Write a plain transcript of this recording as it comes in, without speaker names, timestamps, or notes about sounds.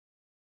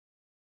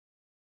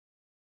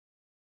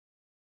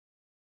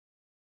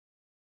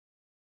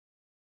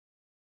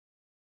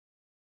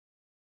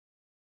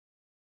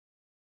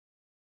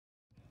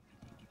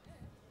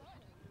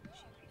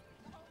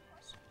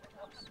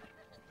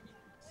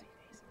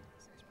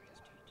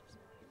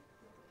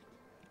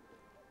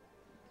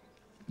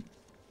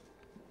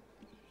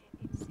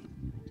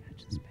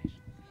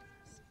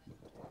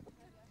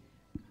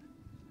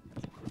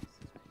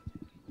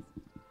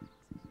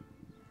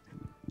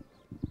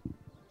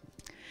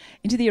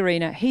Into the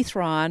arena, Heath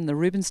Ryan, the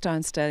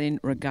Rubenstein stallion,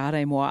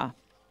 Regardez Moi.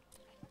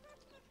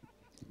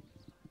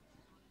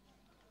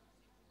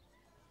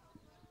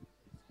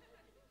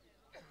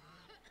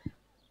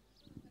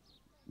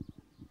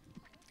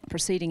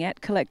 Proceeding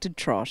at collected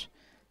trot.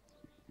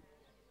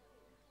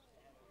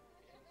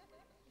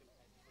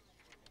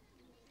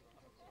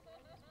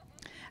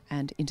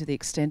 And into the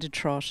extended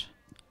trot.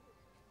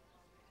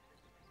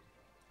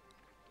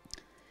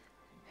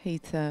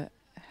 Heath,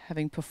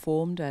 having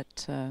performed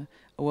at a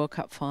World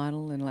Cup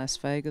final in Las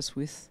Vegas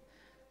with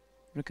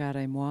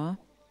Regardez Moi.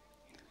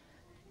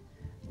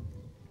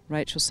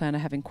 Rachel Sanner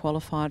having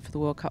qualified for the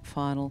World Cup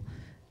final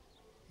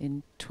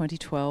in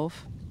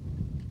 2012.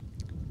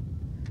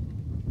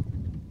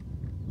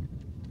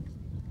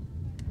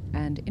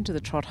 And into the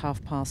trot,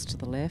 half pass to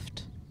the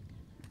left.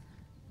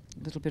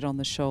 A little bit on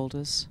the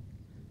shoulders,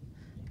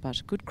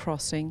 but good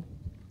crossing.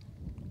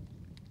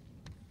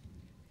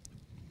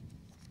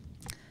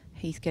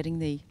 Heath getting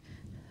the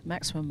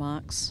maximum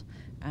marks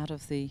out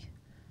of the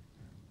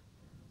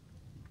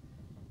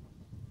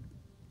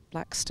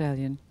black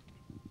stallion.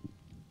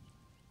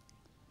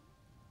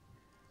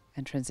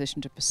 And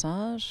transition to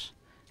passage,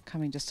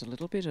 coming just a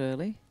little bit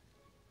early.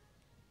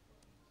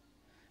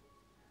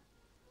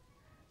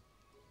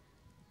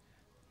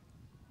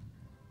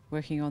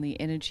 Working on the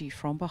energy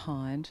from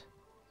behind.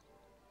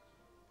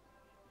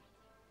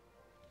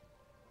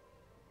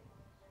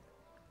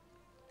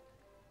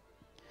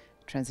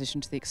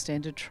 Transition to the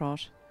extended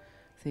trot,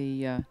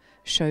 the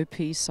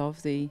showpiece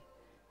of the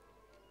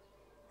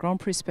Grand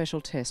Prix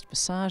Special Test.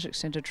 Passage,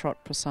 extended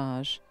trot,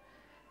 passage.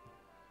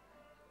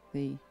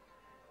 The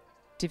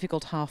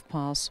difficult half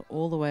pass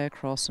all the way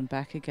across and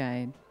back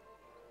again.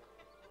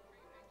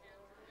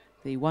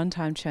 The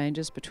one-time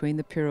changes between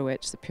the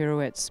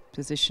pirouettes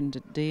positioned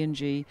at D and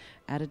G,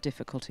 added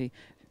difficulty.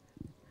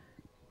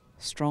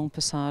 Strong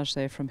passage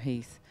there from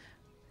Heath.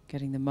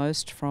 Getting the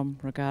most from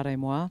Regardez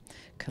Moi.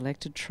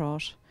 Collected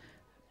trot.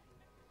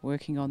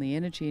 Working on the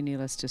energy and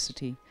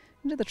elasticity.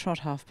 Into the trot,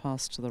 half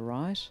pass to the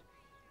right.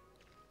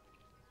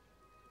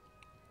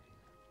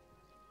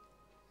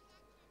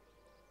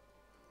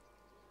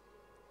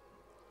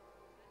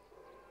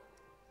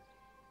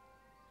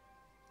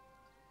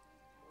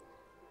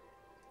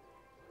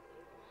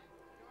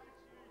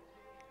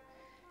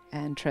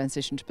 And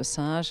transition to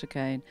passage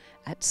again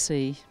at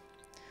C.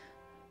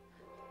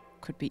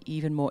 Could be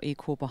even more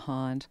equal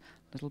behind,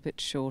 a little bit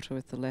shorter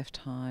with the left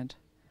hind.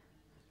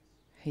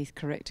 Heath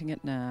correcting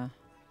it now.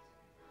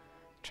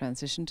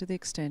 Transition to the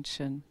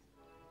extension.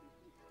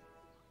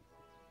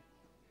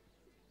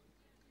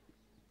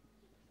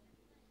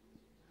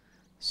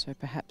 So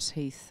perhaps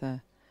Heath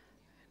in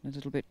a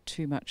little bit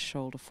too much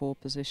shoulder fore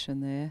position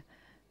there.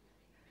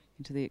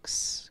 Into the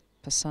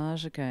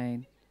passage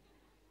again.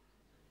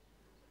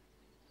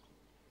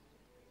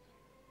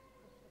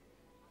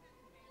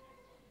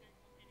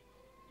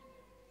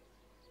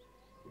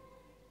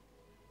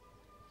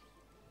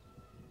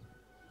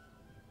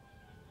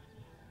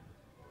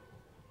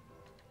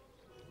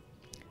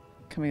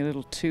 Coming a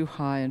little too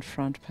high in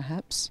front,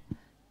 perhaps.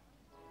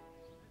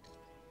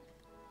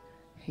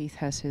 Heath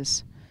has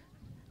his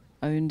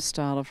own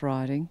style of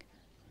riding.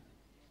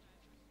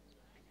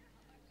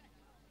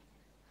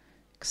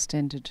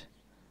 Extended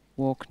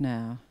walk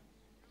now.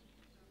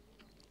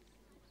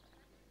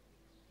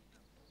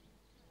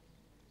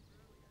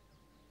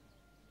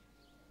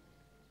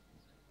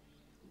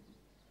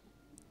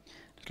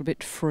 A little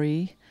bit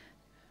free.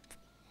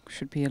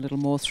 Should be a little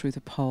more through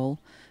the pole,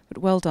 but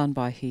well done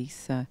by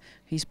Heath.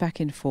 He's back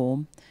in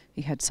form.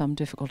 He had some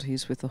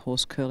difficulties with the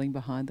horse curling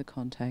behind the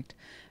contact.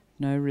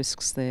 No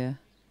risks there.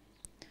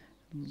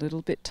 A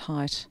little bit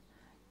tight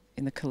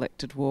in the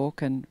collected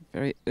walk and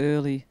very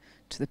early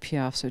to the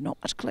piaffe, so not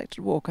much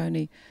collected walk,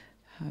 only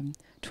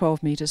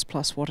 12 metres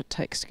plus what it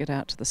takes to get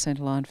out to the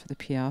centre line for the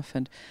piaffe,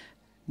 and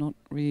not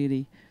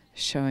really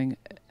showing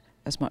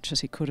as much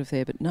as he could have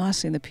there, but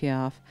nicely in the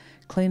piaffe,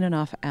 clean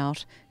enough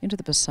out into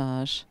the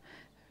passage.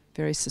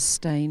 Very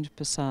sustained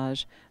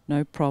passage,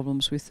 no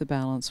problems with the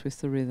balance,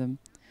 with the rhythm.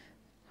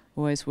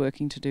 Always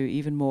working to do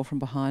even more from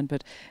behind,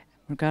 but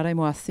Regardez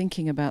Moi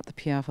thinking about the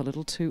piaffe a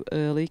little too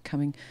early,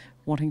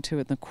 wanting to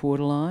at the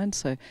quarter line,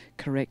 so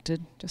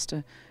corrected, just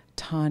a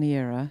tiny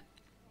error.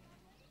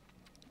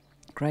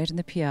 Great in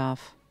the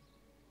piaffe.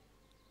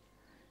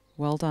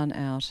 Well done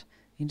out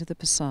into the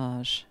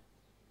passage.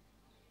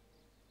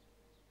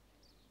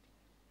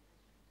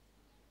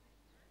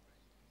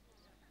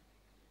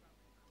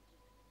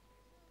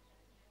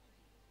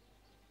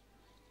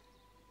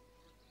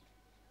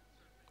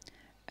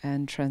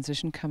 And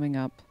transition coming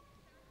up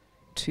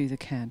to the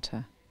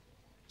canter.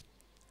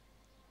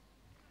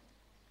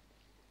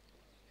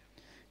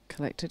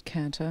 Collected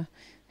canter,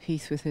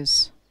 Heath with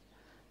his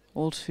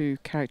all too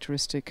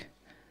characteristic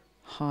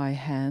high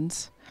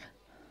hands.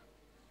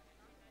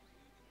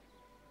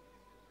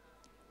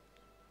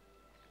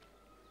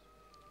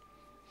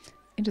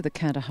 Into the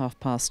canter, half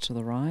pass to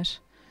the right.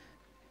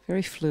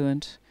 Very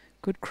fluent,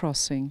 good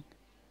crossing,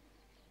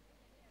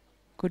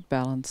 good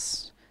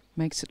balance,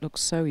 makes it look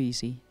so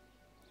easy.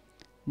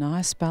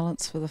 Nice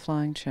balance for the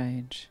flying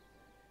change.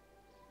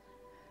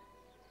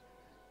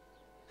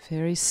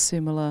 Very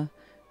similar,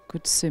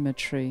 good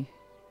symmetry.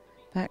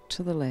 Back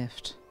to the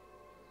left.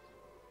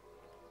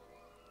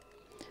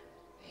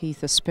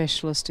 Heath, a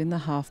specialist in the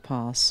half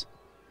pass.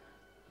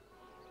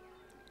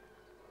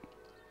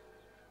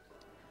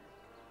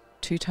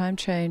 2 time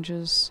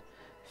changes,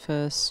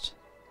 first,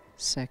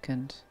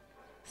 second,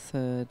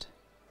 third,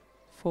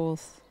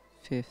 fourth,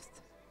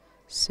 fifth,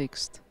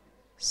 sixth,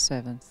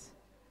 seventh,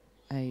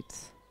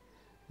 eighth,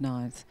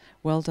 ninth.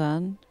 Well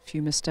done.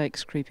 Few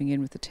mistakes creeping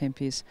in with the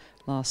tempies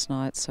last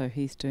night, so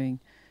Heath doing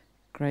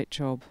great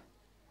job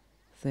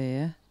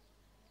there.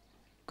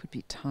 Could be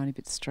a tiny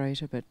bit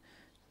straighter, but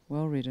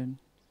well ridden.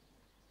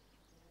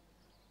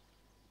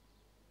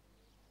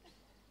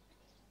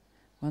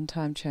 1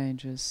 time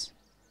changes.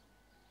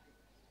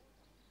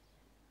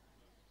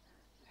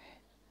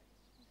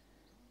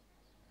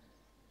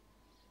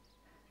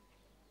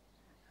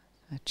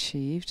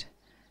 Achieved.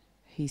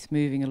 Heath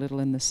moving a little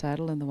in the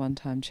saddle and the 1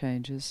 time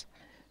changes.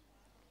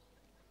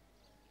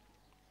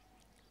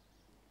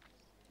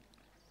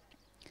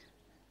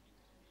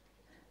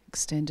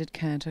 Extended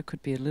canter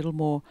could be a little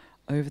more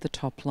over the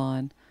top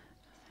line,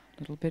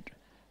 a little bit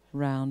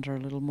rounder, a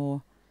little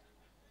more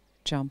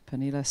jump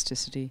and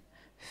elasticity.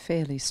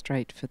 Fairly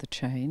straight for the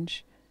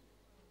change.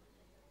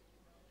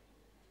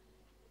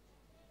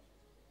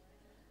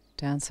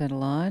 Down centre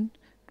line.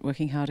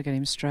 Working hard to get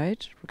him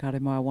straight. Regardez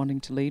Moi wanting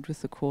to lead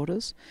with the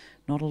quarters.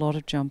 Not a lot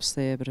of jumps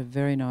there, but a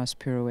very nice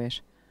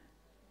pirouette.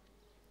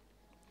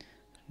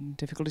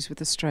 Difficulties with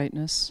the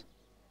straightness.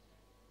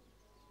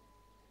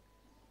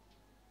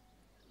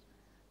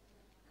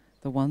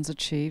 The 1's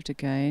achieved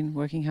again.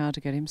 Working hard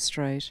to get him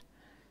straight.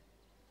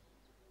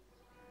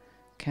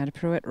 Counter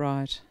pirouette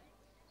right.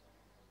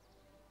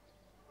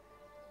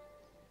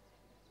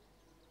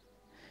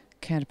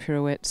 Counter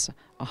pirouettes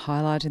a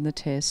highlight in the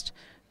test.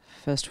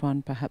 First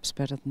one perhaps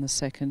better than the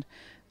second.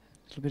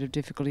 A little bit of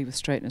difficulty with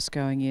straightness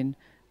going in,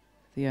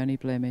 the only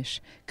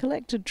blemish.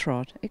 Collected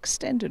trot,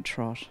 extended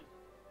trot.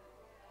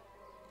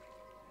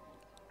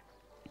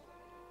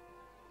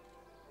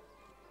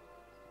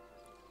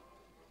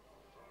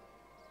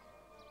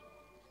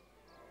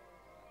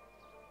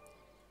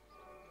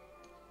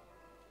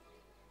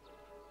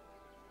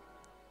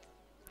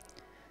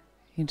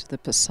 Into the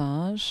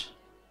passage.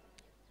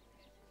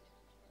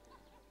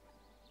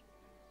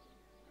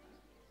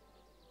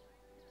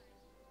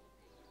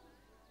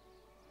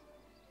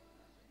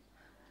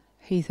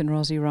 Heath and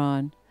Rosie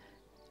Ryan,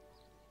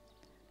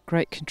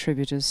 great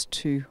contributors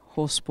to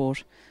horse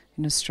sport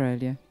in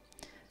Australia.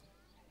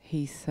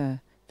 Heath,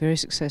 very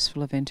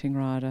successful eventing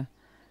rider.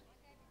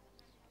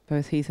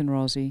 Both Heath and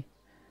Rosie,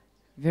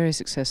 very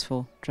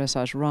successful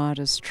dressage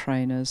riders,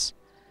 trainers,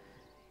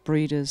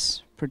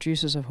 breeders,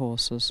 producers of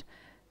horses,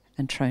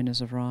 and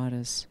trainers of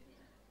riders.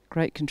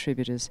 Great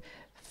contributors.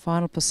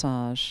 Final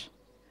passage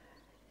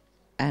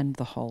and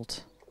the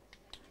halt.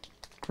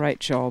 Great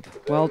job.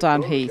 Well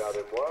done, Heath.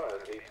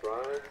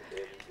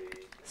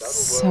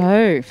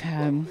 So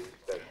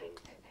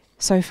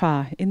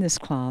far in this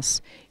class,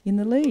 in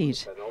the lead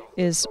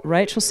is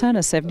Rachel Sanna,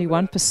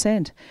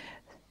 71%.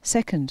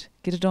 Second,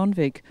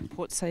 Gidadonvig,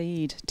 Port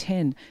Said,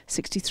 10,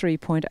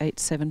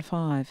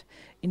 63.875.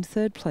 In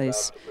third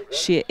place,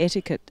 Sheer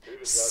Etiquette,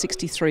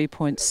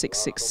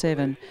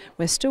 63.667.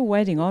 We're still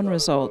waiting on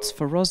results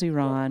for Rosie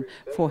Ryan,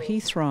 for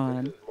Heath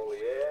Ryan,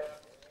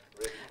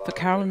 for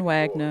Carolyn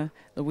Wagner,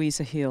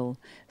 Louisa Hill.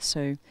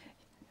 So,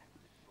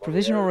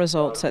 provisional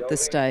results at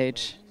this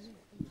stage.